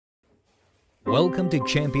Welcome to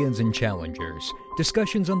Champions and Challengers,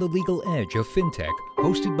 discussions on the legal edge of fintech,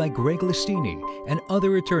 hosted by Greg Listini and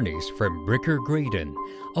other attorneys from Bricker Graydon,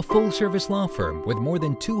 a full-service law firm with more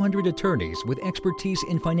than 200 attorneys with expertise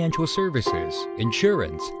in financial services,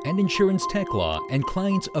 insurance, and insurance tech law, and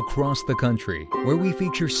clients across the country, where we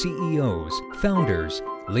feature CEOs, founders,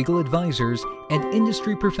 legal advisors, and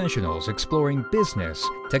industry professionals exploring business,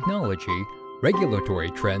 technology,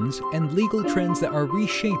 regulatory trends, and legal trends that are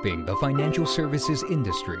reshaping the financial services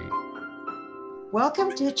industry.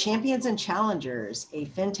 Welcome to Champions and Challengers, a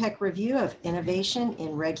fintech review of innovation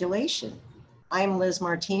in regulation. I'm Liz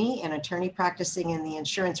Martini, an attorney practicing in the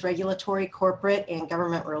insurance regulatory, corporate, and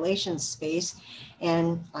government relations space,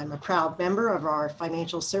 and I'm a proud member of our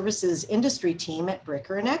financial services industry team at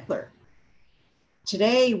Bricker & Eckler.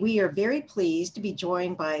 Today, we are very pleased to be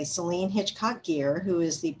joined by Salene Hitchcock-Gear, who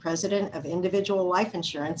is the president of individual life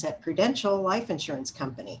insurance at Prudential Life Insurance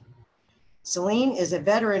Company. Salene is a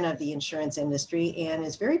veteran of the insurance industry and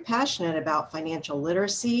is very passionate about financial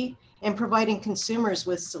literacy and providing consumers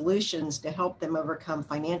with solutions to help them overcome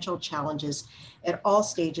financial challenges at all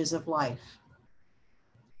stages of life.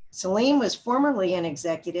 Salene was formerly an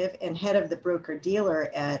executive and head of the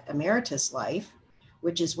broker-dealer at Emeritus Life,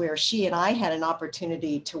 which is where she and I had an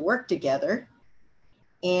opportunity to work together.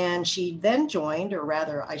 And she then joined, or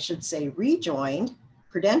rather I should say rejoined,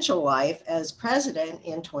 Prudential Life as president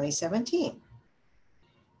in 2017.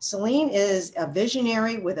 Salene is a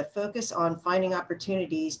visionary with a focus on finding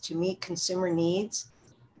opportunities to meet consumer needs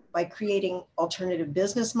by creating alternative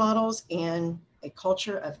business models and a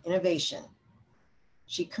culture of innovation.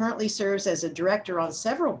 She currently serves as a director on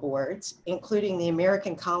several boards, including the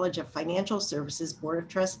American College of Financial Services Board of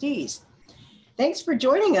Trustees. Thanks for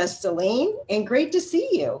joining us, Salene, and great to see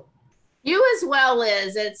you. You as well,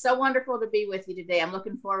 Liz. It's so wonderful to be with you today. I'm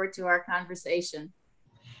looking forward to our conversation.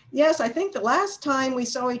 Yes, I think the last time we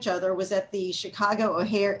saw each other was at the Chicago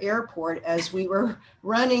O'Hare Airport as we were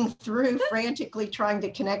running through frantically trying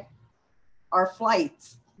to connect our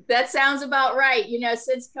flights. That sounds about right. You know,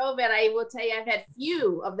 since COVID, I will tell you, I've had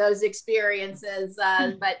few of those experiences,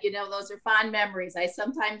 but you know, those are fond memories. I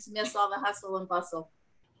sometimes miss all the hustle and bustle.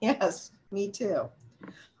 Yes, me too.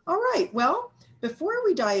 All right, well, before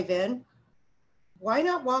we dive in, why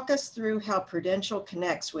not walk us through how Prudential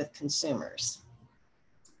connects with consumers?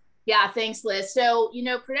 Yeah, thanks, Liz. So, you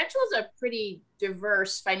know, Prudential is a pretty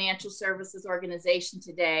diverse financial services organization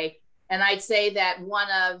today. And I'd say that one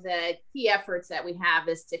of the key efforts that we have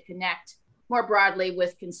is to connect more broadly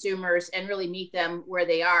with consumers and really meet them where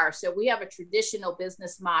they are. So we have a traditional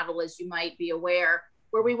business model, as you might be aware,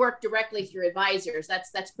 where we work directly through advisors.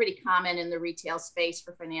 That's pretty common in the retail space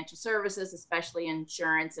for financial services, especially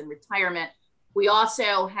insurance and retirement. We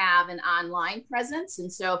also have an online presence.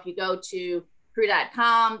 And so if you go to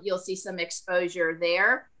pru.com, you'll see some exposure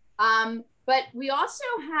there. But we also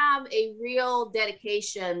have a real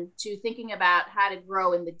dedication to thinking about how to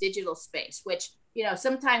grow in the digital space, which, you know,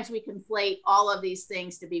 sometimes we conflate all of these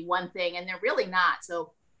things to be one thing, and they're really not.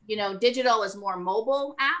 So, you know, digital is more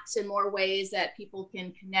mobile apps and more ways that people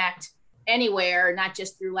can connect anywhere, not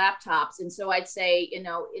just through laptops. And so I'd say, you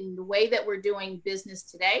know, in the way that we're doing business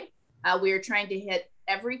today, we are trying to hit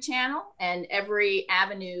every channel and every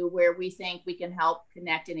avenue where we think we can help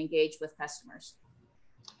connect and engage with customers.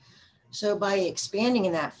 So by expanding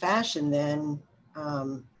in that fashion then,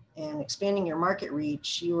 and expanding your market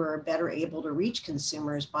reach, you are better able to reach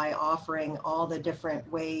consumers by offering all the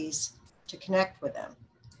different ways to connect with them.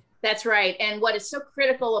 That's right. And what is so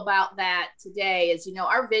critical about that today is, you know,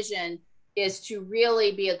 our vision is to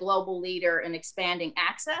really be a global leader in expanding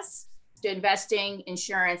access to investing,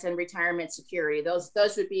 insurance, and retirement security.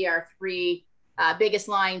 Those would be our three biggest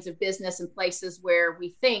lines of business and places where we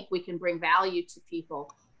think we can bring value to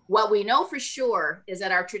people. What we know for sure is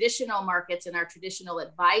that our traditional markets and our traditional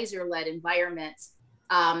advisor-led environments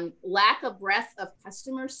lack a breadth of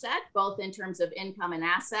customer set, both in terms of income and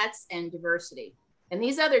assets and diversity. And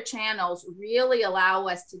these other channels really allow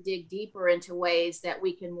us to dig deeper into ways that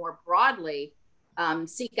we can more broadly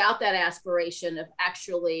seek out that aspiration of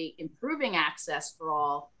actually improving access for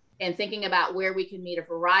all and thinking about where we can meet a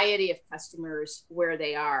variety of customers where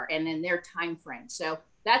they are and in their time frame. So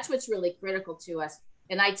that's what's really critical to us.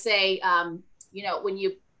 And I'd say, you know, when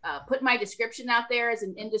you put my description out there as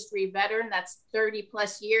an industry veteran, that's 30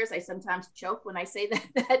 plus years. I sometimes choke when I say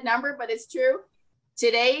that number, but it's true.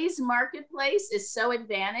 Today's marketplace is so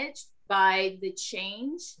advantaged by the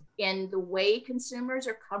change in the way consumers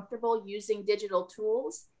are comfortable using digital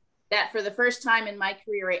tools that for the first time in my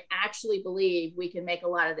career, I actually believe we can make a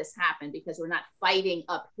lot of this happen because we're not fighting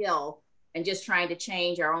uphill and just trying to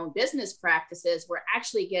change our own business practices, we're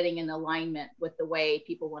actually getting in alignment with the way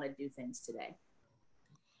people want to do things today.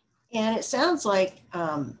 And it sounds like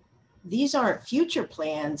these aren't future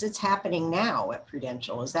plans, it's happening now at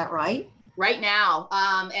Prudential, is that right? Right now.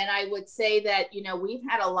 And I would say that, we've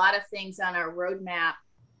had a lot of things on our roadmap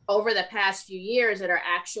over the past few years that are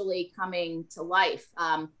actually coming to life.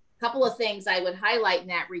 A couple of things I would highlight in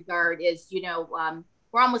that regard is,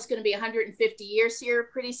 we're almost going to be 150 years here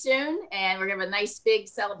pretty soon, and we're going to have a nice big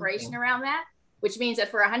celebration around that, which means that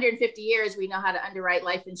for 150 years, we know how to underwrite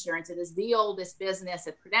life insurance. It is the oldest business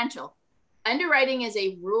at Prudential. Underwriting is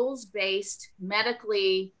a rules-based,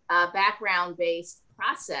 medically background-based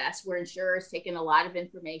process where insurers take in a lot of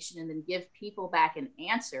information and then give people back an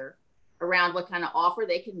answer around what kind of offer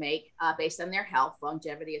they can make based on their health,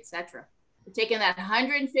 longevity, et cetera. We're taking that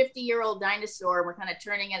 150-year-old dinosaur and we're kind of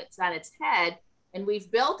turning it on its head. And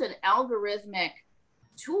we've built an algorithmic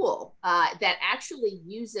tool that actually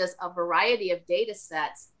uses a variety of data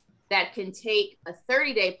sets that can take a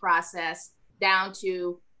 30-day process down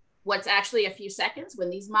to what's actually a few seconds. When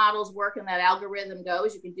these models work and that algorithm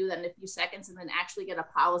goes, you can do that in a few seconds and then actually get a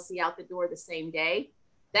policy out the door the same day.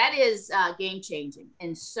 That is game changing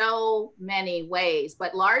in so many ways,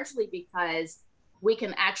 but largely because we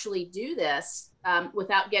can actually do this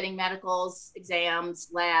without getting medicals, exams,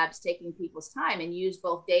 labs, taking people's time, and use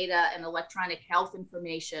both data and electronic health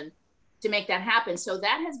information to make that happen. So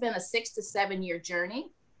that has been a 6 to 7 year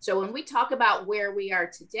journey. So when we talk about where we are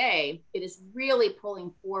today, it is really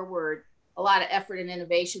pulling forward a lot of effort and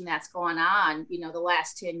innovation that's gone on, the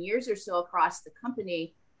last 10 years or so across the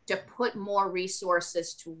company to put more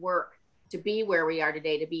resources to work to be where we are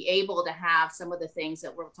today, to be able to have some of the things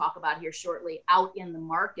that we'll talk about here shortly out in the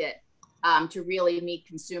market to really meet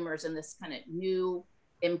consumers in this kind of new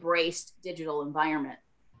embraced digital environment.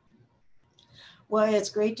 Well, it's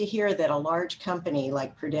great to hear that a large company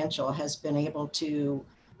like Prudential has been able to,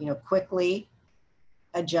 quickly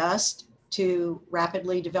adjust to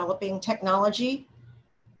rapidly developing technology.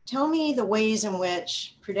 Tell me the ways in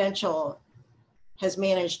which Prudential has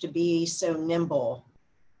managed to be so nimble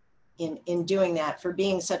in doing that for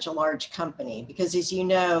being such a large company, because as you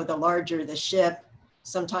know, the larger the ship,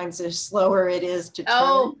 sometimes the slower it is to turn.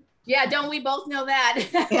 Oh, yeah, don't we both know that?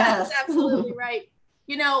 Yes. That's absolutely right.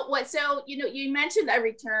 You mentioned I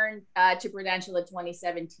returned to Prudential in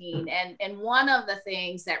 2017, and one of the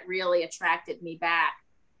things that really attracted me back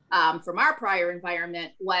from our prior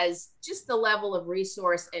environment was just the level of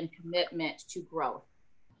resource and commitment to growth.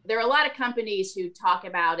 There are a lot of companies who talk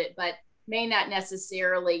about it, but may not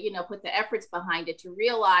necessarily, put the efforts behind it to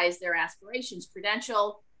realize their aspirations.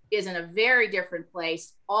 Prudential is in a very different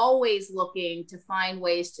place, always looking to find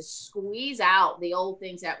ways to squeeze out the old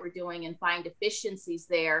things that we're doing and find efficiencies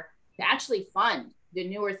there to actually fund the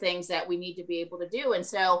newer things that we need to be able to do. And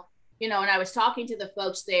so, when I was talking to the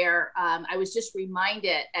folks there, I was just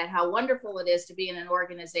reminded at how wonderful it is to be in an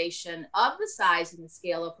organization of the size and the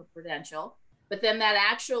scale of Prudential, but then that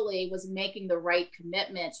actually was making the right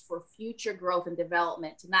commitments for future growth and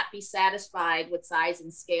development, to not be satisfied with size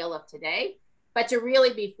and scale of today, but to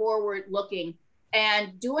really be forward looking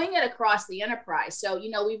and doing it across the enterprise. So,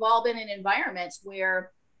 we've all been in environments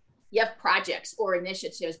where you have projects or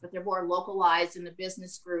initiatives, but they're more localized in the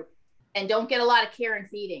business group and don't get a lot of care and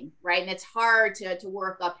feeding, right? And it's hard to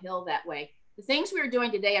work uphill that way. The things we're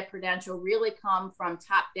doing today at Prudential really come from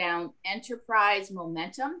top-down enterprise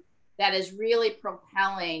momentum that is really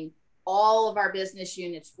propelling all of our business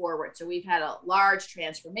units forward. So we've had a large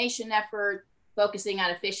transformation effort, focusing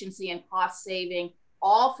on efficiency and cost saving,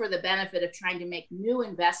 all for the benefit of trying to make new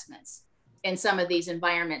investments in some of these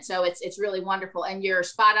environments. So it's really wonderful. And you're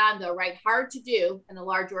spot on though, right? Hard to do in a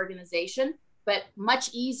large organization, but much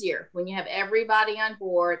easier when you have everybody on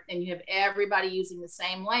board and you have everybody using the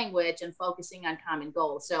same language and focusing on common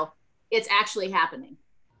goals. So it's actually happening.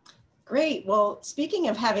 Great. Well, speaking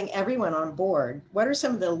of having everyone on board, what are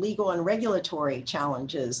some of the legal and regulatory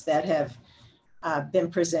challenges that have been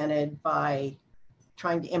presented by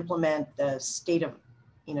trying to implement the state of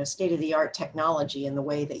the art technology in the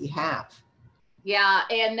way that you have? Yeah,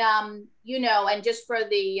 and and just for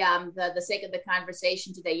the sake of the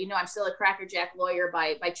conversation today, I'm still a crackerjack lawyer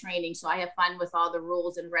by training, so I have fun with all the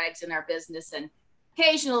rules and regs in our business, and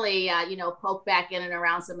occasionally, poke back in and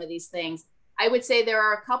around some of these things. I would say there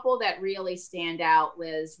are a couple that really stand out,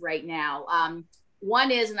 Liz, right now. One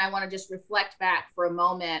is, and I want to just reflect back for a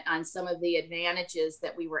moment on some of the advantages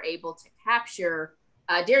that we were able to capture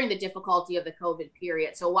during the difficulty of the COVID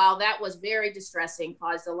period. So while that was very distressing,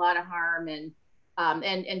 caused a lot of harm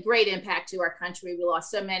and great impact to our country, we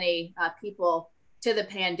lost so many people to the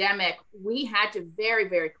pandemic, we had to very,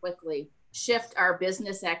 very quickly shift our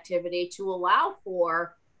business activity to allow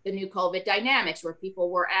for the new COVID dynamics where people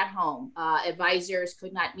were at home. Advisors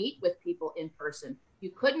could not meet with people in person. You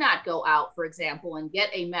could not go out, for example, and get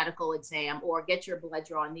a medical exam or get your blood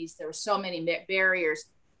drawn. There were so many barriers.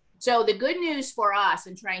 So the good news for us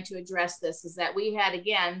in trying to address this is that we had,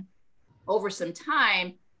 again, over some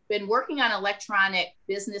time, been working on electronic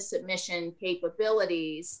business submission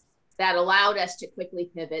capabilities that allowed us to quickly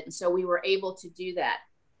pivot. And so we were able to do that.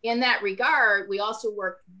 In that regard, we also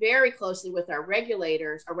worked very closely with our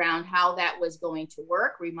regulators around how that was going to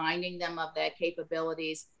work, reminding them of the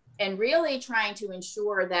capabilities, and really trying to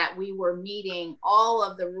ensure that we were meeting all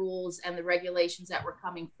of the rules and the regulations that were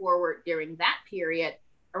coming forward during that period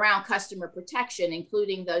around customer protection,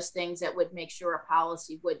 including those things that would make sure a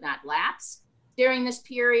policy would not lapse during this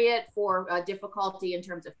period for difficulty in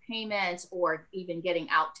terms of payments or even getting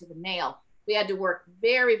out to the mail. We had to work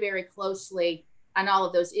very, very closely on all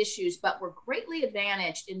of those issues, but we're greatly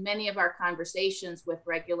advantaged in many of our conversations with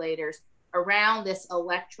regulators around this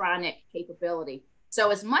electronic capability. So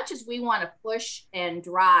as much as we want to push and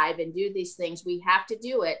drive and do these things, we have to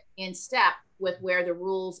do it in step with where the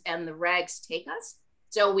rules and the regs take us.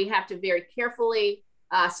 So we have to very carefully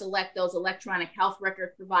select those electronic health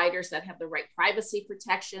record providers that have the right privacy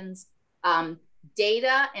protections.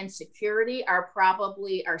 Data and security are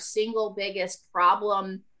probably our single biggest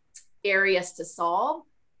problem areas to solve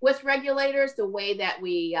with regulators. The way that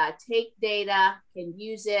we take data, can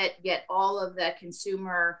use it, get all of the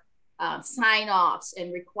consumer sign-offs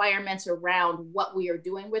and requirements around what we are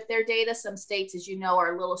doing with their data. Some states, as you know,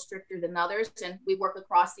 are a little stricter than others, and we work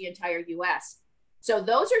across the entire US. So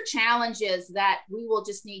those are challenges that we will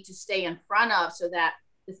just need to stay in front of so that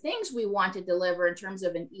the things we want to deliver in terms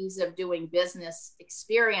of an ease of doing business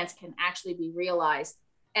experience can actually be realized.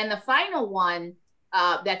 And the final one,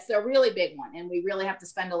 that's a really big one, and we really have to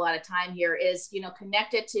spend a lot of time here, is,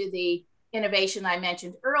 connected to the innovation I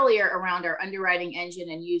mentioned earlier around our underwriting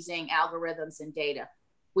engine and using algorithms and data.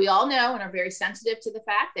 We all know and are very sensitive to the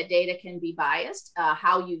fact that data can be biased.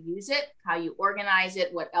 How you use it, how you organize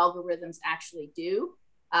it, what algorithms actually do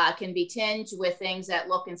can be tinged with things that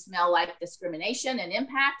look and smell like discrimination and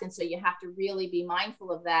impact. And so you have to really be mindful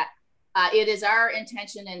of that. It is our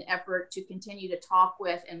intention and effort to continue to talk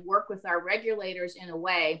with and work with our regulators in a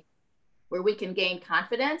way where we can gain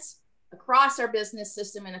confidence across our business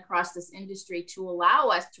system and across this industry to allow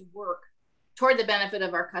us to work toward the benefit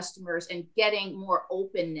of our customers and getting more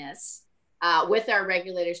openness with our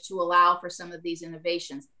regulators to allow for some of these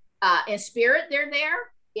innovations. In spirit, they're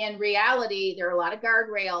there. In reality, there are a lot of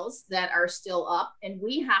guardrails that are still up, and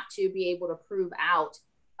we have to be able to prove out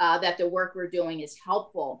that the work we're doing is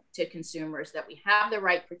helpful to consumers, that we have the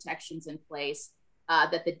right protections in place,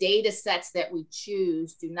 that the data sets that we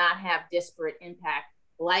choose do not have disparate impact,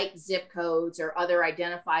 like zip codes or other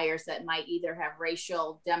identifiers that might either have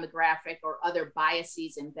racial, demographic, or other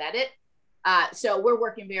biases embedded. So we're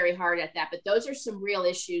working very hard at that. But those are some real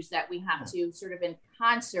issues that we have to sort of in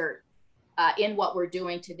concert in what we're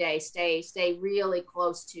doing today, stay really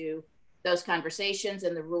close to those conversations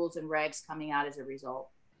and the rules and regs coming out as a result.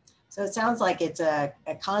 So it sounds like it's a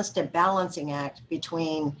constant balancing act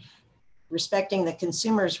between respecting the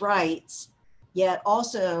consumer's rights, yet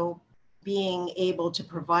also being able to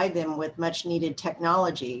provide them with much needed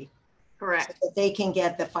technology. Correct. So that they can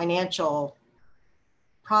get the financial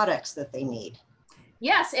products that they need.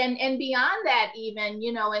 Yes, and beyond that, even,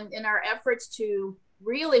 in our efforts to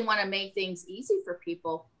really want to make things easy for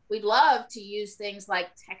people, we'd love to use things like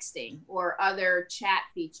texting or other chat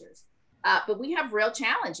features. But we have real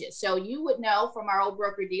challenges. So you would know from our old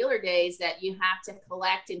broker-dealer days that you have to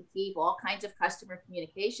collect and keep all kinds of customer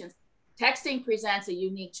communications. Texting presents a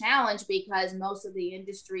unique challenge because most of the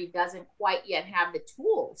industry doesn't quite yet have the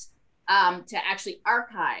tools to actually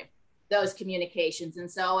archive those communications.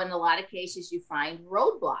 And so in a lot of cases, you find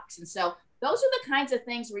roadblocks. And so those are the kinds of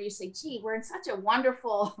things where you say, gee, we're in such a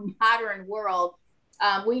wonderful modern world.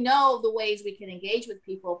 We know the ways we can engage with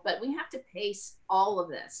people, but we have to pace all of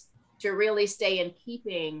this to really stay in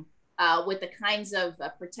keeping with the kinds of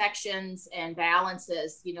protections and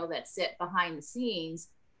balances, that sit behind the scenes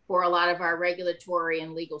for a lot of our regulatory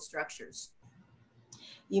and legal structures.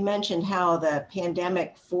 You mentioned how the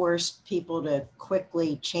pandemic forced people to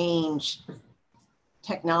quickly change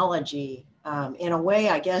technology. In a way,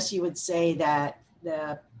 I guess you would say that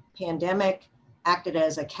the pandemic acted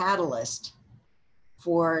as a catalyst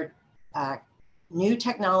for new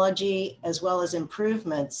technology as well as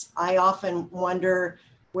improvements. I often wonder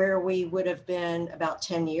where we would have been about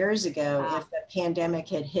 10 years ago if the pandemic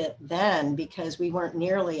had hit then, because we weren't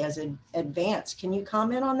nearly as advanced. Can you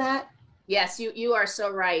comment on that? Yes, you are so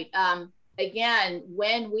right. again,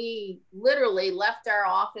 when we literally left our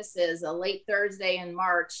offices a late Thursday in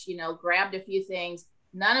March, grabbed a few things,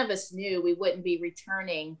 none of us knew we wouldn't be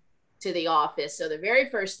returning to the office. So the very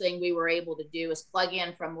first thing we were able to do is plug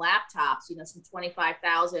in from laptops. Some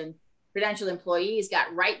 25,000 Prudential employees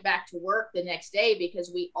got right back to work the next day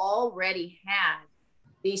because we already had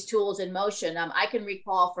these tools in motion. I can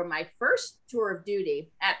recall from my first tour of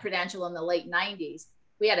duty at Prudential in the late 90s,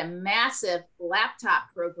 we had a massive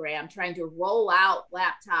laptop program trying to roll out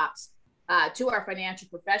laptops to our financial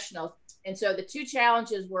professionals. And so the two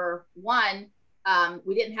challenges were, one,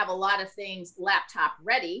 we didn't have a lot of things laptop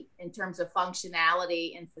ready in terms of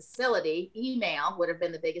functionality and facility. Email would have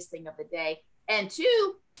been the biggest thing of the day. And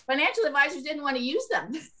two, financial advisors didn't want to use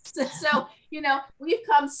them. So, we've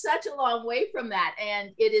come such a long way from that.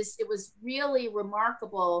 And it was really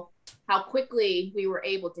remarkable how quickly we were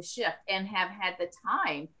able to shift and have had the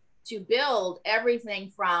time to build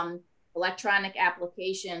everything from electronic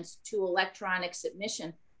applications to electronic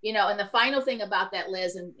submission. And the final thing about that,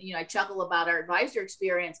 Liz, and, I chuckle about our advisor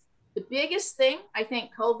experience. The biggest thing I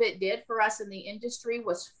think COVID did for us in the industry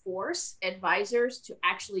was force advisors to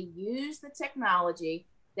actually use the technology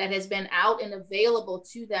that has been out and available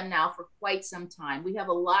to them now for quite some time. We have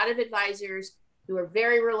a lot of advisors who are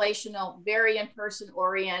very relational, very in-person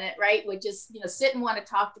oriented, right? Would just, sit and want to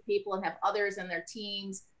talk to people and have others in their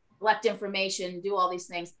teams, collect information, do all these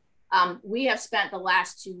things. We have spent the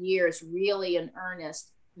last 2 years really in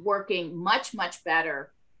earnest working much, much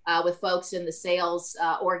better with folks in the sales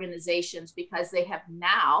organizations, because they have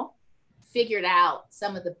now figured out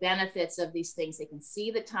some of the benefits of these things. They can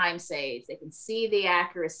see the time saves, they can see the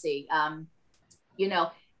accuracy. In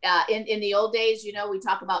the old days, we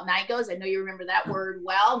talk about NIGOs. I know you remember that word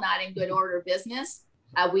well, not in good order business.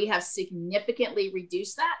 We have significantly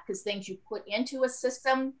reduced that, because things you put into a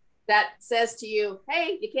system that says to you,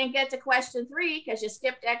 hey, you can't get to question 3 because you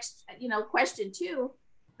skipped question 2,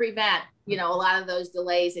 prevent, a lot of those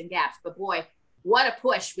delays and gaps. But boy, what a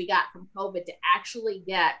push we got from COVID to actually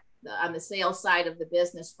get on the sales side of the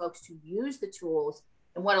business folks to use the tools.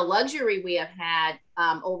 And what a luxury we have had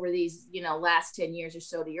over these, last 10 years or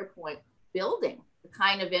so, to your point, building the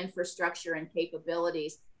kind of infrastructure and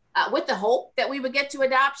capabilities with the hope that we would get to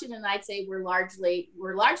adoption. And I'd say we're largely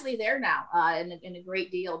there now, in a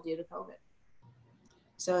great deal due to COVID.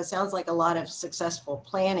 So it sounds like a lot of successful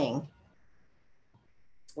planning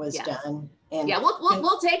was done. And we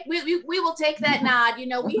will take that nod.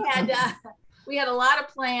 We had a lot of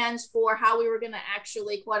plans for how we were going to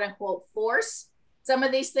actually, quote unquote, force some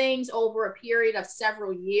of these things over a period of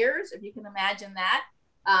several years, if you can imagine that.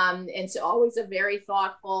 And so always a very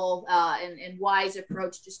thoughtful and wise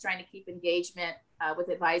approach, just trying to keep engagement with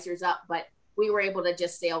advisors up. But we were able to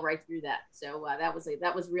just sail right through that. So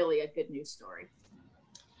that was really a good news story.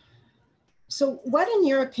 So what, in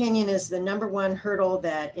your opinion, is the number one hurdle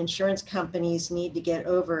that insurance companies need to get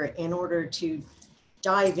over in order to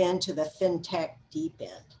dive into the fintech deep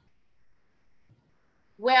end?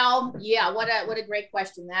 Well, yeah, what a great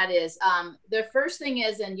question that is. The first thing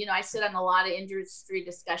is, and, I sit on a lot of industry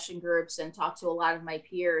discussion groups and talk to a lot of my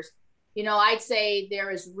peers. I'd say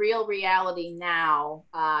there is real reality now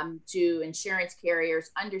to insurance carriers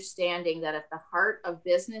understanding that at the heart of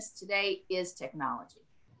business today is technology.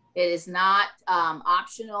 It is not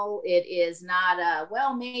optional. It is not a,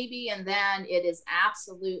 well, maybe, and then it is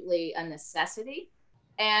absolutely a necessity.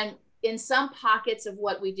 And in some pockets of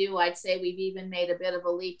what we do, I'd say we've even made a bit of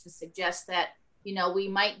a leap to suggest that, we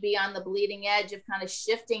might be on the bleeding edge of kind of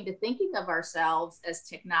shifting to thinking of ourselves as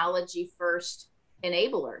technology first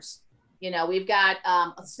enablers. We've got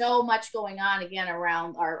so much going on, again,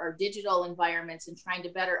 around our digital environments and trying to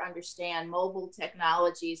better understand mobile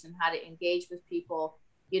technologies and how to engage with people.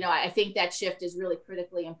 I think that shift is really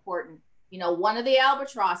critically important. One of the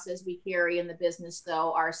albatrosses we carry in the business,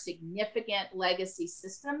 though, are significant legacy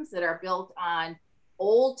systems that are built on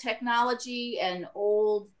old technology and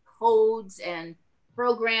old codes and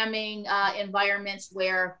programming environments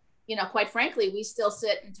where, quite frankly, we still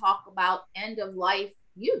sit and talk about end of life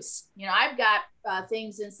use. I've got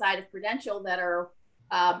things inside of Prudential that are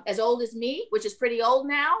as old as me, which is pretty old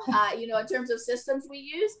now, in terms of systems we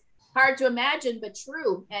use. Hard to imagine, but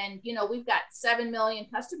true. And, we've got 7 million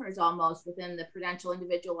customers almost within the Prudential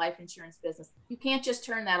individual life insurance business. You can't just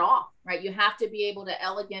turn that off, right? You have to be able to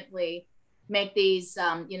elegantly make these,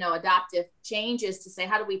 adaptive changes to say,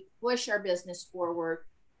 how do we push our business forward,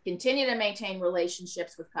 continue to maintain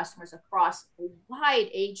relationships with customers across a wide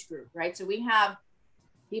age group, right? So we have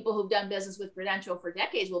people who've done business with Prudential for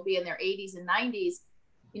decades, will be in their 80s and 90s.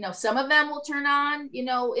 Some of them will turn on,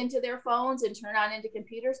 into their phones and turn on into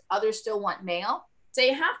computers. Others still want mail. So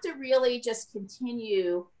you have to really just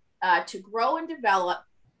continue to grow and develop,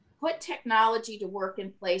 put technology to work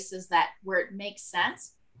in places where it makes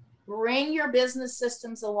sense, bring your business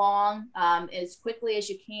systems along as quickly as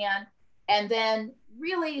you can, and then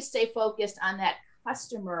really stay focused on that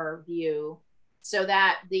customer view so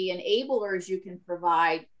that the enablers you can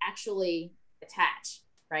provide actually attach,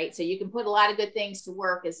 right? So you can put a lot of good things to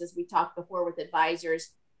work, as we talked before with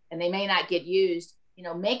advisors, and they may not get used.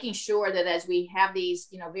 Making sure that as we have these,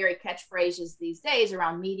 very catchphrases these days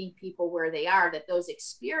around meeting people where they are, that those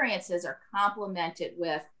experiences are complemented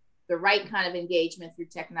with the right kind of engagement through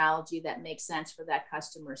technology that makes sense for that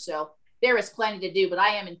customer. So there is plenty to do, but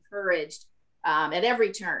I am encouraged at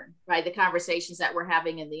every turn by the conversations that we're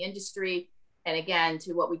having in the industry. And again,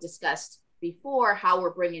 to what we discussed before, how we're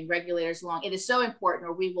bringing regulators along. It is so important,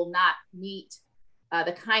 or we will not meet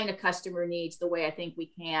the kind of customer needs the way I think we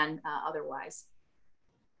can otherwise.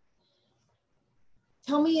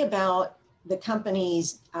 Tell me about the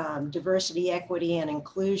company's diversity, equity, and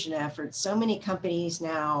inclusion efforts. So many companies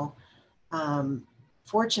now,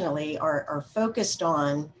 fortunately, are focused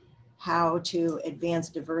on how to advance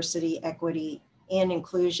diversity, equity, and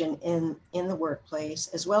inclusion in the workplace,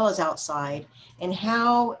 as well as outside. And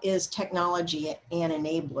how is technology an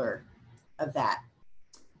enabler of that?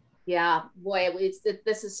 Yeah, boy,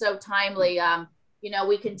 this is so timely.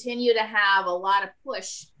 We continue to have a lot of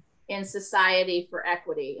push in society for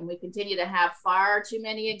equity, and we continue to have far too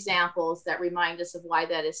many examples that remind us of why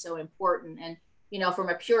that is so important. And from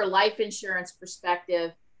a pure life insurance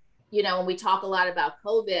perspective, when we talk a lot about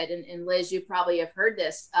COVID, and Liz, you probably have heard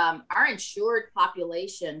this, our insured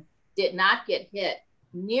population did not get hit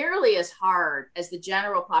nearly as hard as the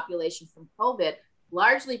general population from COVID,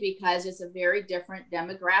 largely because it's a very different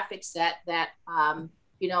demographic set that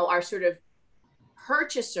are sort of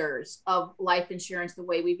purchasers of life insurance the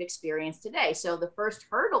way we've experienced today. So the first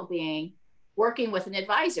hurdle being working with an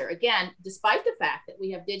advisor. Again, despite the fact that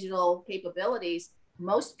we have digital capabilities,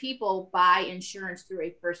 most people buy insurance through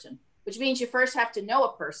a person, which means you first have to know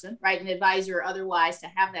a person, right? An advisor or otherwise, to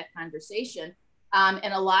have that conversation.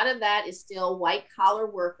 And a lot of that is still white collar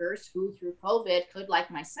workers who through COVID could,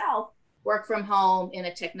 like myself, work from home in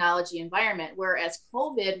a technology environment, whereas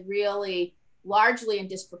COVID really largely and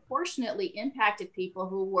disproportionately impacted people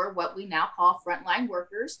who were what we now call frontline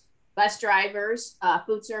workers, bus drivers,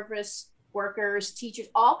 food service workers, teachers,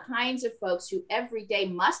 all kinds of folks who every day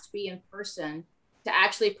must be in person to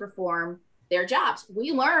actually perform their jobs.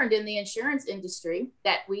 We learned in the insurance industry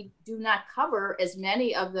that we do not cover as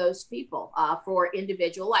many of those people for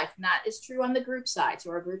individual life. Not as true on the group side.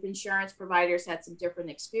 So our group insurance providers had some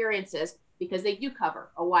different experiences because they do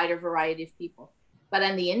cover a wider variety of people. But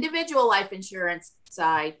on the individual life insurance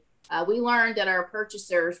side, we learned that our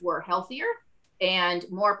purchasers were healthier and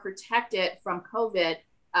more protected from COVID,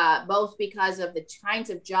 both because of the kinds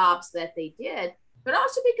of jobs that they did, but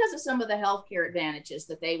also because of some of the healthcare advantages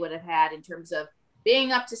that they would have had in terms of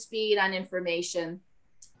being up to speed on information,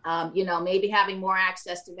 maybe having more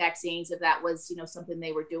access to vaccines if that was, something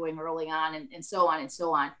they were doing early on, and so on and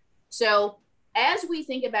so on. So as we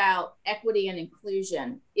think about equity and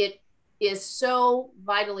inclusion, it is so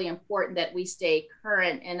vitally important that we stay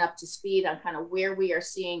current and up to speed on kind of where we are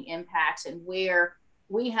seeing impacts and where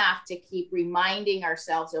we have to keep reminding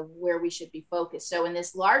ourselves of where we should be focused. So in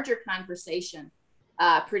this larger conversation,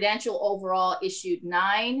 Prudential overall issued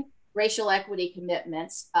 9 racial equity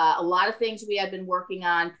commitments. A lot of things we had been working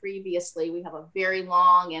on previously. We have a very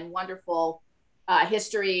long and wonderful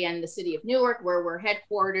history in the city of Newark, where we're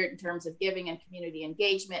headquartered in terms of giving and community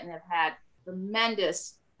engagement, and have had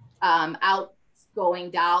tremendous outgoing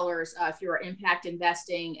dollars through our impact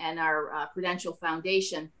investing and our Prudential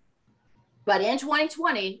Foundation. But in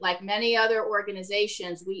 2020, like many other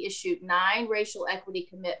organizations, we issued 9 racial equity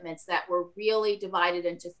commitments that were really divided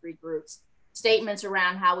into 3 groups. Statements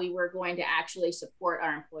around how we were going to actually support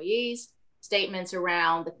our employees, statements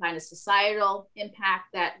around the kind of societal impact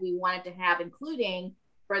that we wanted to have, including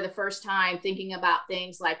for the first time thinking about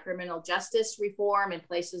things like criminal justice reform and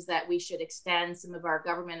places that we should extend some of our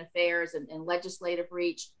government affairs and legislative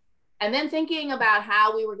reach. And then thinking about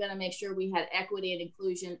how we were going to make sure we had equity and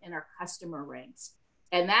inclusion in our customer ranks.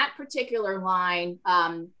 And that particular line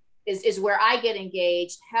is where I get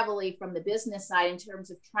engaged heavily from the business side in terms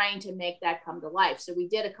of trying to make that come to life. So we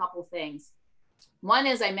did a couple things. One,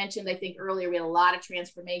 as I mentioned, I think earlier, we had a lot of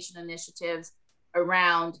transformation initiatives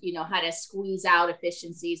around, how to squeeze out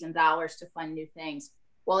efficiencies and dollars to fund new things.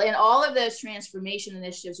 Well, in all of those transformation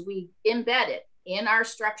initiatives, we embedded in our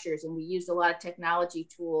structures, and we used a lot of technology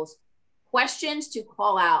tools, questions to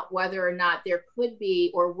call out whether or not there could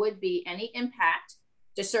be or would be any impact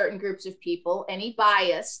to certain groups of people, any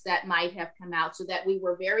bias that might have come out, so that we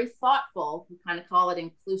were very thoughtful. We kind of call it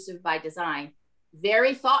inclusive by design,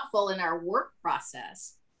 very thoughtful in our work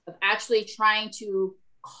process of actually trying to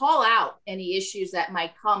call out any issues that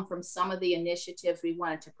might come from some of the initiatives we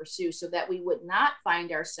wanted to pursue, so that we would not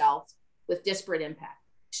find ourselves with disparate impact.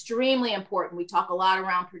 Extremely important. We talk a lot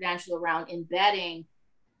around Prudential around embedding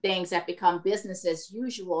things that become business as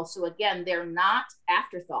usual. So again, they're not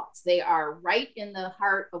afterthoughts. They are right in the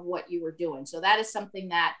heart of what you were doing. So that is something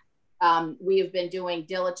that we have been doing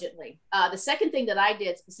diligently. The second thing that I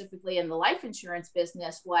did specifically in the life insurance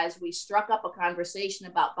business was we struck up a conversation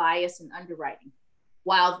about bias and underwriting.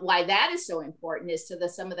 Why that is so important is to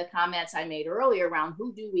some of the comments I made earlier around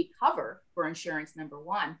who do we cover for insurance, number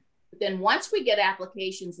one. But then once we get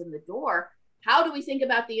applications in the door, how do we think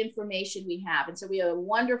about the information we have? And so we have a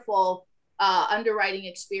wonderful underwriting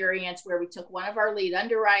experience where we took one of our lead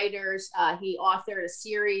underwriters. He authored a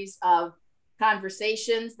series of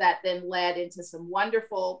conversations that then led into some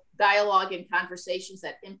wonderful dialogue and conversations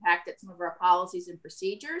that impacted some of our policies and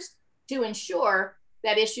procedures to ensure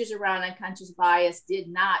that issues around unconscious bias did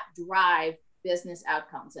not drive business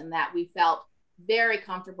outcomes, and that we felt very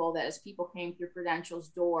comfortable that as people came through Prudential's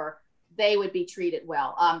door, they would be treated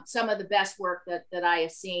well. Some of the best work that I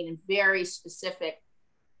have seen, and very specific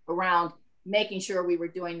around making sure we were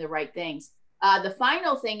doing the right things. The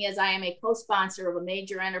final thing is I am a co-sponsor of a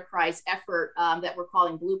major enterprise effort that we're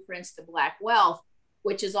calling Blueprints to Black Wealth,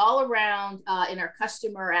 which is all around in our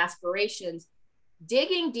customer aspirations,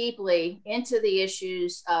 digging deeply into the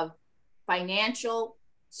issues of financial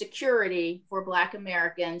security for Black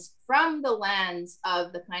Americans from the lens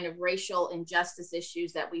of the kind of racial injustice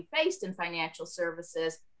issues that we faced in financial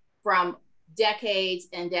services from decades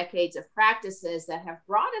and decades of practices that have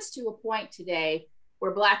brought us to a point today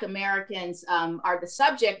where Black Americans are the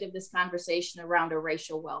subject of this conversation around a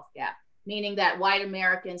racial wealth gap, meaning that white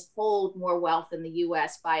Americans hold more wealth in the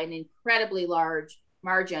US by an incredibly large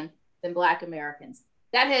margin than Black Americans.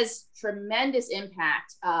 That has tremendous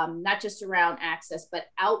impact, not just around access, but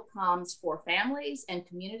outcomes for families and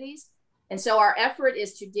communities. And so our effort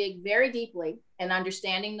is to dig very deeply in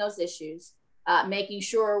understanding those issues, making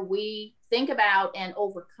sure we think about and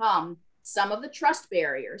overcome some of the trust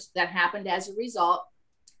barriers that happened as a result,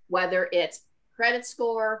 whether it's credit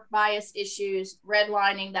score bias issues,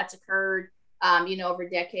 redlining that's occurred, over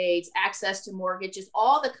decades, access to mortgages,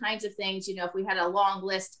 all the kinds of things. If we had a long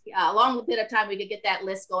list, a long bit of time, we could get that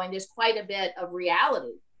list going. There's quite a bit of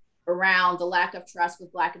reality around the lack of trust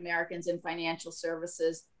with Black Americans in financial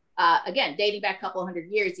services. Again, dating back a couple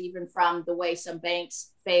hundred years, even from the way some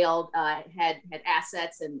banks failed, had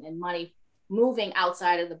assets and money moving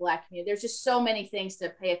outside of the Black community. There's just so many things to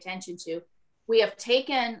pay attention to. We have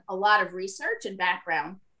taken a lot of research and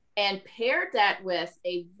background and paired that with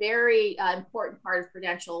a very important part of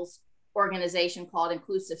Prudential's organization called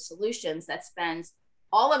Inclusive Solutions that spends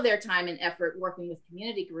all of their time and effort working with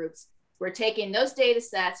community groups. We're taking those data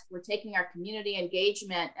sets, we're taking our community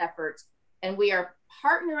engagement efforts, and we are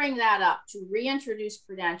partnering that up to reintroduce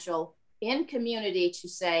Prudential in community to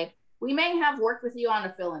say, we may have worked with you on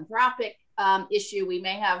a philanthropic issue, we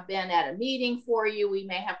may have been at a meeting for you, we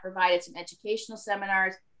may have provided some educational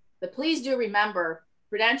seminars, but please do remember,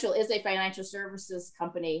 Prudential is a financial services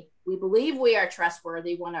company. We believe we are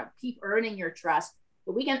trustworthy, want to keep earning your trust,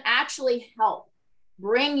 but we can actually help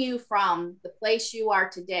bring you from the place you are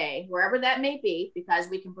today, wherever that may be, because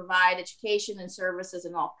we can provide education and services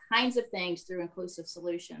and all kinds of things through Inclusive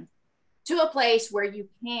Solutions, to a place where you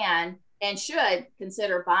can and should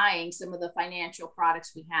consider buying some of the financial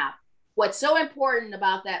products we have. What's so important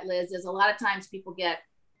about that, Liz, is a lot of times people get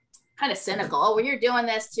kind of cynical. Oh, well, you're doing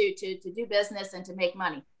this to do business and to make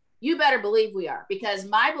money. You better believe we are, because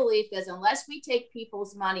my belief is unless we take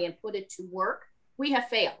people's money and put it to work, we have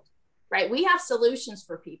failed, right? We have solutions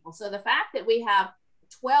for people. So the fact that we have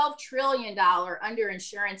 $12 trillion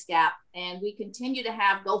underinsurance gap, and we continue to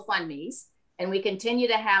have GoFundMes, and we continue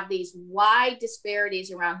to have these wide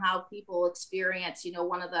disparities around how people experience,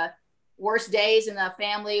 one of the worst days in a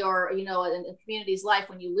family or, in a community's life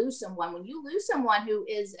when you lose someone who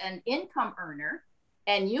is an income earner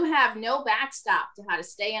and you have no backstop to how to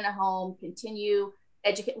stay in a home, continue,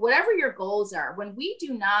 educate, whatever your goals are. When we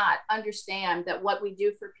do not understand that what we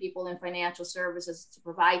do for people in financial services to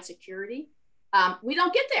provide security, we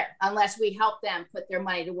don't get there unless we help them put their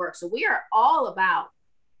money to work. So we are all about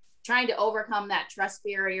trying to overcome that trust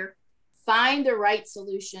barrier, find the right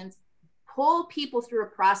solutions, pull people through a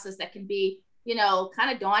process that can be,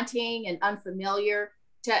 kind of daunting and unfamiliar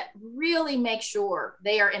to really make sure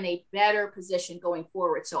they are in a better position going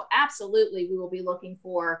forward. So absolutely, we will be looking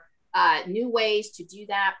for new ways to do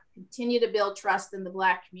that, continue to build trust in the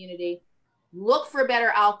Black community, look for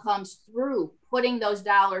better outcomes through putting those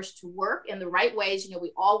dollars to work in the right ways. You know,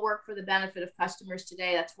 we all work for the benefit of customers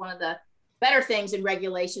today. That's one of the better things in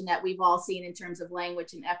regulation that we've all seen in terms of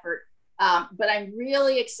language and effort. But I'm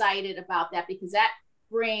really excited about that because that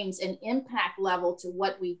brings an impact level to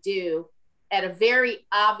what we do at a very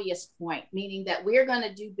obvious point, meaning that we're going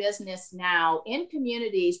to do business now in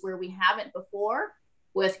communities where we haven't before,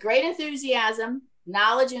 with great enthusiasm,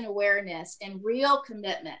 knowledge and awareness, and real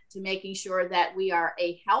commitment to making sure that we are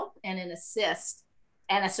a help and an assist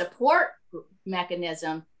and a support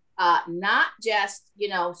mechanism, not just, you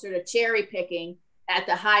know, sort of cherry picking at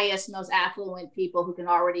the highest, most affluent people who can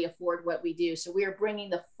already afford what we do. So we are bringing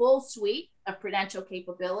the full suite of Prudential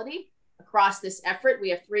capability across this effort. We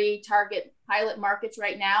have 3 target pilot markets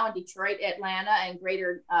right now in Detroit, Atlanta, and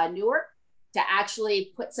Greater Newark to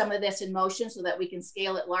actually put some of this in motion so that we can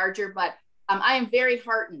scale it larger. But I am very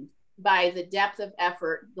heartened by the depth of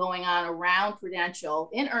effort going on around Prudential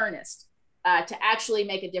in earnest to actually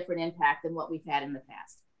make a different impact than what we've had in the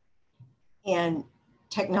past. And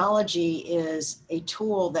technology is a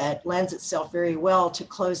tool that lends itself very well to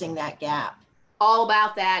closing that gap. All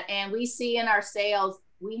about that. And we see in our sales,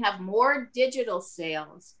 we have more digital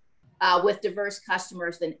sales with diverse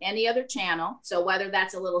customers than any other channel. So whether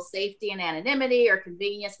that's a little safety and anonymity or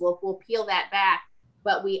convenience, we'll peel that back.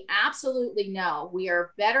 But we absolutely know we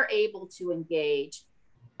are better able to engage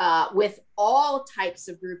with all types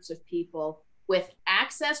of groups of people with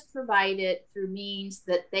access provided through means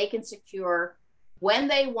that they can secure when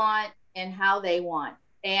they want and how they want.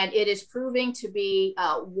 And it is proving to be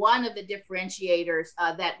one of the differentiators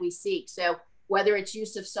that we seek. So whether it's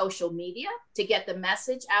use of social media to get the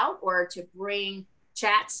message out or to bring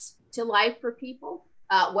chats to life for people,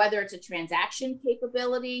 whether it's a transaction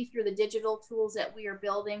capability through the digital tools that we are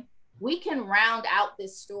building, we can round out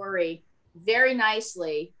this story very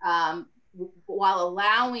nicely while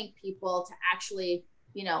allowing people to actually,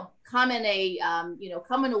 you know, come in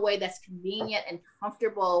a way that's convenient and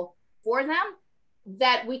comfortable for them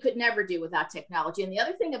that we could never do without technology. And the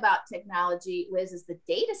other thing about technology, Liz, is the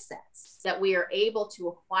data sets that we are able to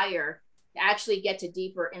acquire to actually get to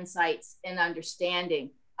deeper insights and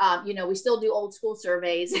understanding. You know, we still do old school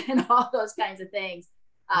surveys and all those kinds of things,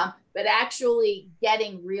 but actually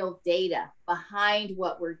getting real data behind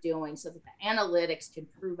what we're doing so that the analytics can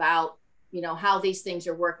prove out, you know, how these things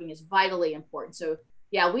are working is vitally important. So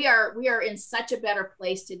yeah, we are in such a better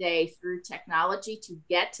place today through technology to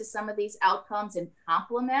get to some of these outcomes and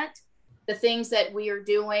complement the things that we are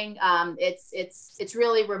doing. It's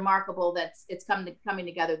really remarkable that it's coming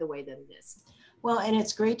together the way that it is. Well, and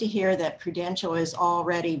it's great to hear that Prudential is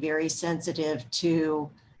already very sensitive to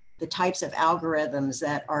the types of algorithms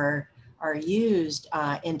that are used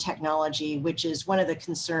in technology, which is one of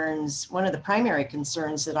the primary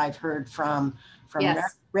concerns that I've heard from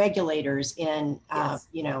Yes. regulators in Yes.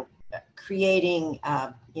 you know, creating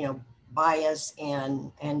you know, bias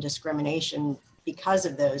and discrimination because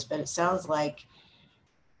of those. But it sounds like,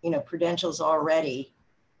 you know, Prudential's already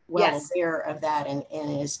well Yes. aware of that and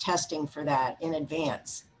is testing for that in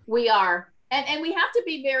advance. We are. And we have to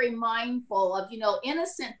be very mindful of, you know,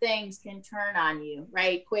 innocent things can turn on you,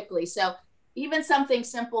 right, quickly. So even something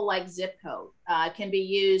simple like zip code can be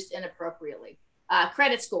used inappropriately.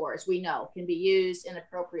 Credit scores, we know, can be used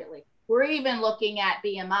inappropriately. We're even looking at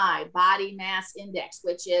BMI, body mass index,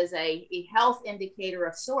 which is a health indicator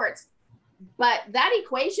of sorts. But that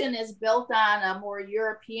equation is built on a more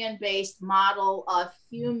European-based model of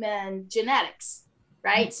human genetics,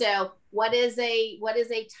 right? So what is a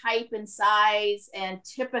type and size and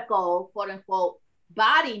typical, quote unquote,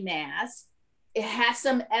 body mass? It has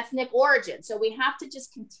some ethnic origin. So we have to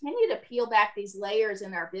just continue to peel back these layers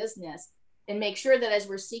in our business and make sure that as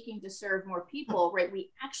we're seeking to serve more people, right, we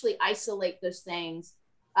actually isolate those things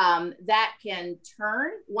that can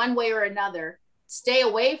turn one way or another, stay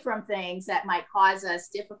away from things that might cause us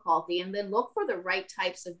difficulty, and then look for the right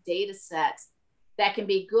types of data sets that can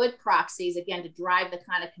be good proxies, again, to drive the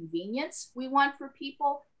kind of convenience we want for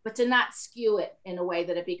people, but to not skew it in a way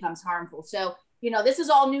that it becomes harmful. So, you know, this is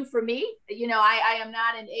all new for me. You know, I am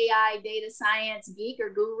not an AI data science geek or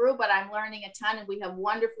guru, but I'm learning a ton, and we have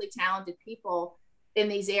wonderfully talented people in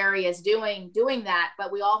these areas doing that.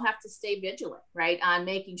 But we all have to stay vigilant, right, on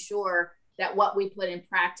making sure that what we put in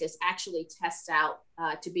practice actually tests out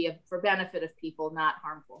to be for benefit of people, not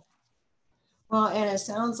harmful. Well, and it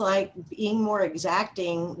sounds like being more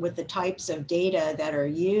exacting with the types of data that are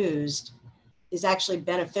used is actually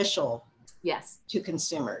beneficial, yes, to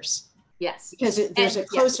consumers. Yes. Because there's a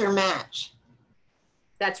closer match.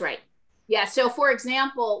 That's right. Yeah. So, for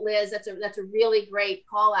example, Liz, that's a really great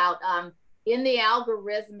call out. In the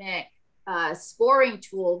algorithmic scoring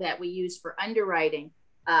tool that we use for underwriting,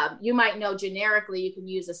 you might know generically you can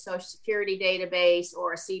use a Social Security database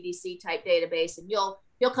or a CDC type database, and you'll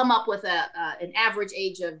come up with an average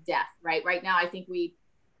age of death. Right now, I think we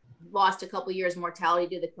lost a couple of years mortality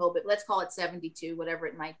due to COVID. Let's call it 72, whatever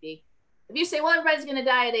it might be. If you say, well, everybody's going to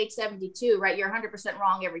die at age 72, right? You're 100%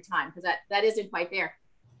 wrong every time, because that isn't quite there.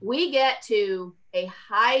 We get to a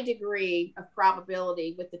high degree of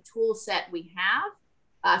probability with the tool set we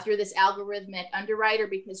have through this algorithmic underwriter,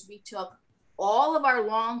 because we took all of our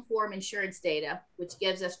long form insurance data, which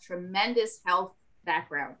gives us tremendous health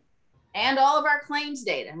background, and all of our claims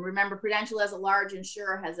data. And remember, Prudential, as a large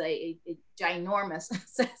insurer, has a ginormous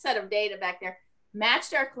set of data back there,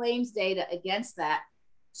 matched our claims data against that.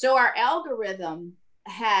 So our algorithm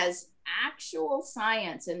has actual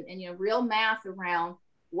science and real math around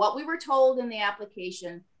what we were told in the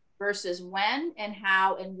application versus when and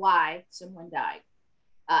how and why someone died.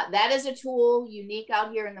 That is a tool unique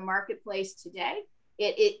out here in the marketplace today.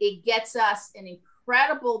 It gets us an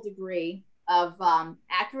incredible degree of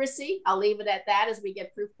accuracy. I'll leave it at that as we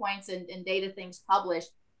get proof points and data things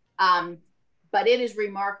published. But it is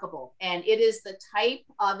remarkable. And it is the type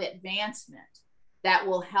of advancement that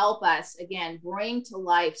will help us, again, bring to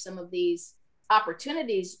life some of these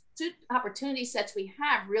opportunity sets we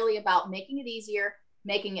have, really about making it easier,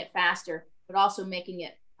 making it faster, but also making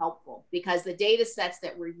it helpful, because the data sets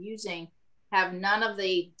that we're using have none of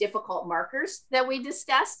the difficult markers that we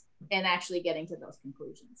discussed and actually getting to those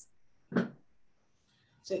conclusions.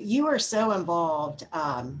 So you are so involved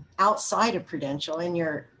outside of Prudential in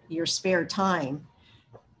your spare time.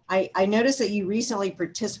 I noticed that you recently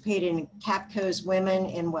participated in CAPCO's Women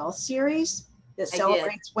in Wealth series that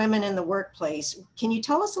celebrates women in the workplace. Can you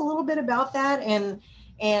tell us a little bit about that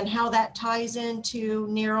and how that ties into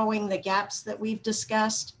narrowing the gaps that we've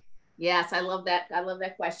discussed? Yes, I love that. I love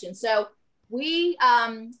that question. So we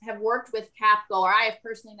have worked with CAPCO, or I have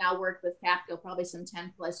personally now worked with CAPCO probably some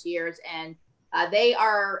 10 plus years. And they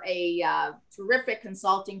are a terrific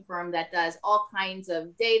consulting firm that does all kinds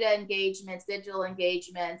of data engagements, digital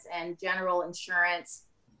engagements, and general insurance,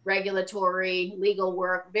 regulatory, legal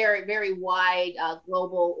work, very, very wide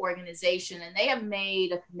global organization. And they have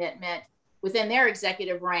made a commitment within their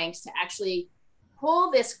executive ranks to actually pull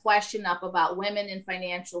this question up about women in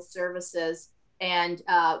financial services and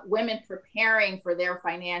women preparing for their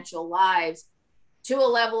financial lives to a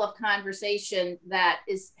level of conversation that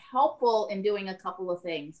is helpful in doing a couple of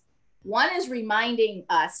things. One is reminding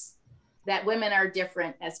us that women are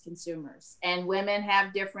different as consumers, and women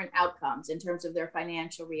have different outcomes in terms of their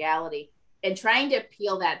financial reality, and trying to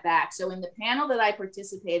peel that back. So in the panel that I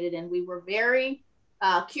participated in, we were very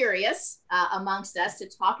curious amongst us to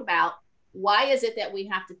talk about why is it that we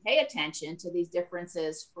have to pay attention to these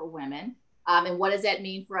differences for women? And what does that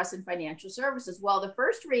mean for us in financial services? Well, the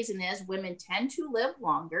first reason is women tend to live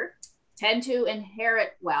longer, tend to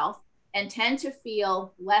inherit wealth, and tend to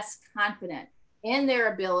feel less confident in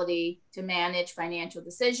their ability to manage financial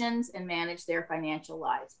decisions and manage their financial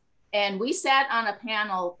lives. And we sat on a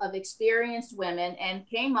panel of experienced women and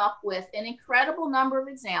came up with an incredible number of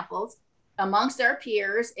examples amongst our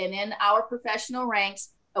peers and in our professional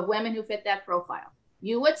ranks of women who fit that profile.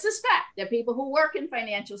 You would suspect that people who work in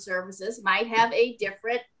financial services might have a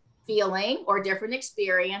different feeling or different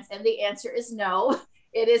experience. And the answer is no,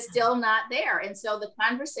 it is still not there. And so the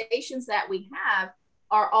conversations that we have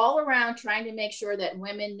are all around trying to make sure that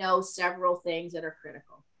women know several things that are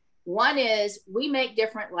critical. One is we make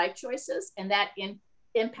different life choices, and that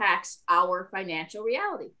impacts our financial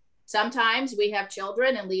reality. Sometimes we have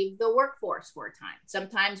children and leave the workforce for a time.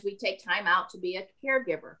 Sometimes we take time out to be a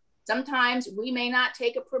caregiver. Sometimes we may not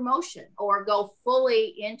take a promotion or go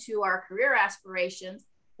fully into our career aspirations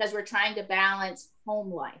because we're trying to balance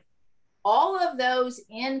home life. All of those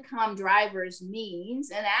income drivers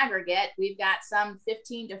means in aggregate, we've got some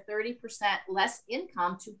 15 to 30% less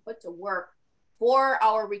income to put to work for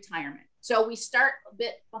our retirement. So we start a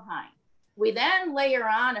bit behind. We then layer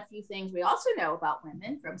on a few things we also know about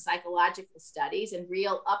women from psychological studies and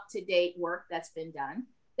real up-to-date work that's been done,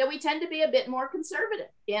 that we tend to be a bit more conservative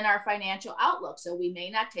in our financial outlook. So we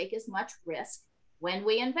may not take as much risk when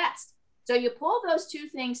we invest. So you pull those two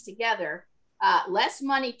things together, less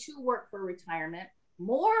money to work for retirement,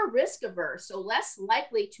 more risk averse, so less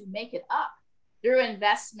likely to make it up through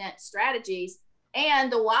investment strategies.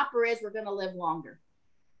 And the whopper is we're going to live longer.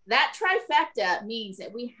 That trifecta means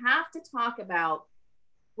that we have to talk about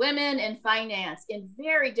women and finance in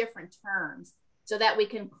very different terms so that we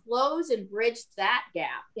can close and bridge that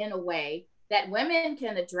gap in a way that women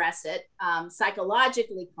can address it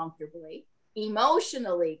psychologically comfortably,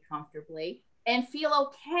 emotionally comfortably, and feel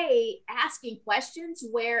okay asking questions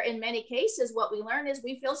where in many cases what we learn is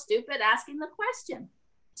we feel stupid asking the question.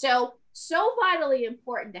 So vitally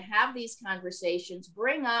important to have these conversations,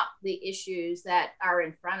 bring up the issues that are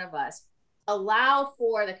in front of us, allow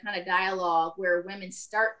for the kind of dialogue where women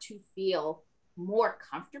start to feel more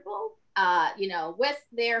comfortable, with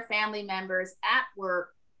their family members at work,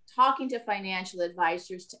 talking to financial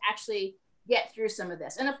advisors to actually get through some of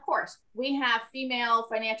this. And of course, we have female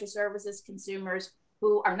financial services consumers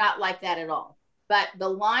who are not like that at all. But the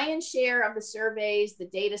lion's share of the surveys, the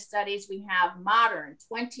data studies we have, modern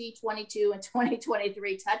 2022 and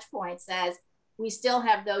 2023 touch points says we still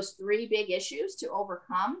have those three big issues to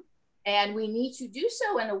overcome. And we need to do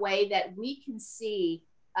so in a way that we can see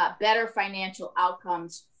better financial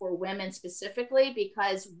outcomes for women specifically,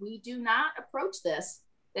 because we do not approach this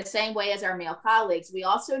the same way as our male colleagues. We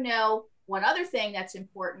also know one other thing that's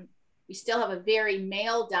important. We still have a very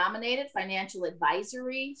male-dominated financial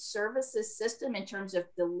advisory services system in terms of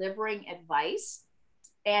delivering advice.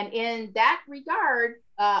 And in that regard,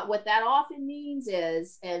 what that often means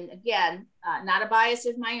is, and again, not a bias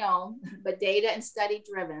of my own, but data and study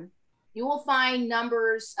driven, you will find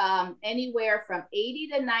numbers anywhere from 80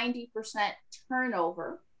 to 90%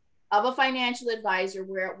 turnover of a financial advisor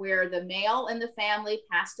where the male in the family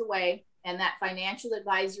passed away and that financial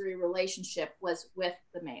advisory relationship was with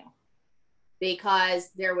the male,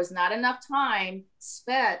 because there was not enough time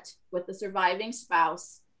spent with the surviving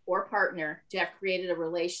spouse or partner to have created a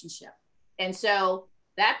relationship. And so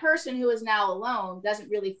that person who is now alone doesn't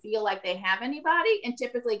really feel like they have anybody and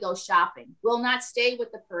typically goes shopping, will not stay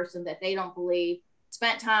with the person that they don't believe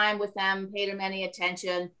spent time with them, paid them any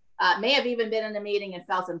attention, may have even been in a meeting and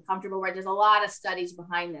felt uncomfortable, right? There's a lot of studies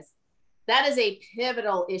behind this. That is a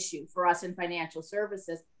pivotal issue for us in financial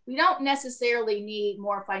services. We don't necessarily need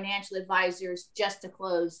more financial advisors just to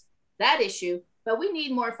close that issue, but we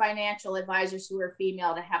need more financial advisors who are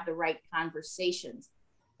female to have the right conversations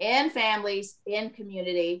in families, in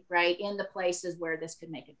community, right, in the places where this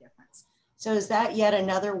could make a difference. So is that yet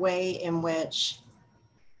another way in which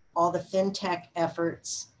all the fintech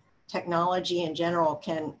efforts, technology in general,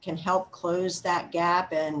 can help close that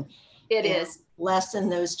gap and lessen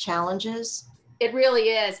those challenges? It really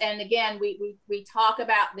is. And again, we talk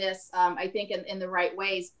about this, I think, in the right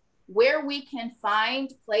ways, where we can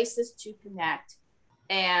find places to connect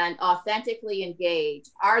and authentically engage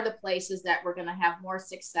are the places that we're going to have more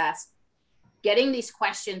success getting these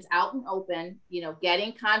questions out and open,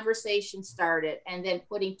 getting conversation started, and then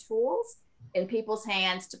putting tools in people's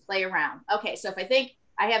hands to play around. Okay, so if I think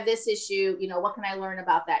I have this issue, what can I learn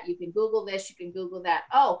about that? You can Google this, you can Google that.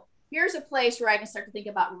 Oh, here's a place where I can start to think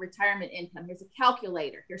about retirement income. Here's a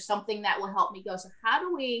calculator. Here's something that will help me go. So how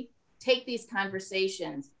do we take these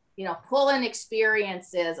conversations, pull in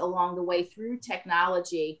experiences along the way through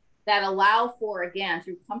technology that allow for, again,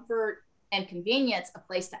 through comfort and convenience, a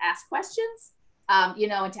place to ask questions, and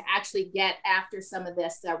to actually get after some of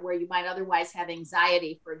this where you might otherwise have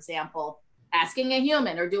anxiety, for example, asking a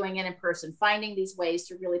human or doing it in person, finding these ways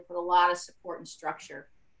to really put a lot of support and structure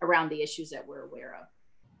around the issues that we're aware of.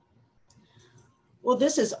 Well,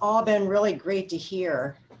 this has all been really great to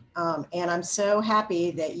hear. And I'm so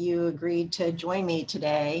happy that you agreed to join me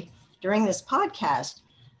today during this podcast.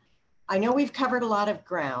 I know we've covered a lot of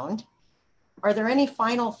ground. Are there any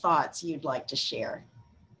final thoughts you'd like to share?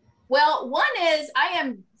 Well, one is I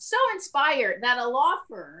am so inspired that a law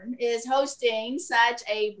firm is hosting such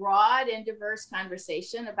a broad and diverse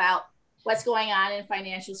conversation about what's going on in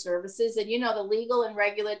financial services. And the legal and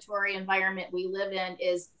regulatory environment we live in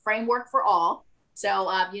is framework for all. So,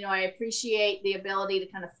 I appreciate the ability to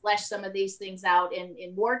kind of flesh some of these things out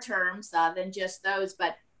in more terms than just those,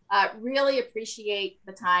 but really appreciate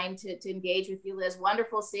the time to engage with you, Liz.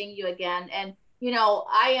 Wonderful seeing you again. And,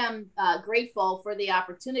 I am grateful for the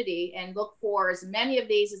opportunity and look for as many of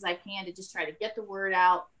these as I can to just try to get the word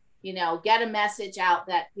out, get a message out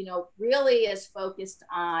that, really is focused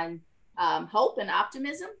on hope and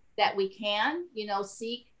optimism that we can,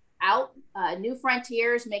 seek out new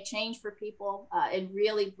frontiers, make change for people, and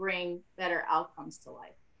really bring better outcomes to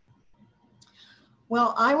life.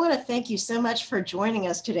 Well, I want to thank you so much for joining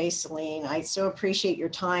us today, Salene. I so appreciate your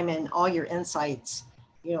time and all your insights,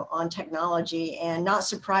 on technology. And not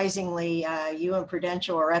surprisingly, you and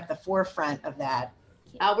Prudential are at the forefront of that.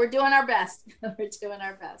 We're doing our best. We're doing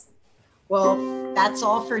our best. Well, that's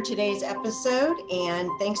all for today's episode. And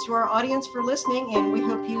thanks to our audience for listening. And we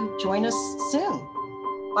hope you join us soon.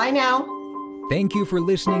 Bye now. Thank you for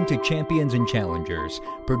listening to Champions and Challengers,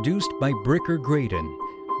 produced by Bricker Graydon.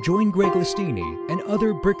 Join Greg Listini and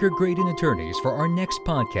other Bricker-Graden attorneys for our next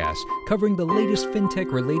podcast covering the latest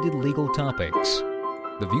fintech-related legal topics.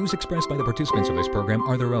 The views expressed by the participants of this program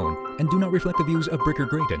are their own and do not reflect the views of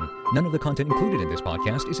Bricker-Graden. None of the content included in this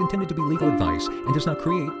podcast is intended to be legal advice and does not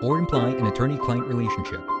create or imply an attorney-client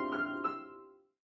relationship.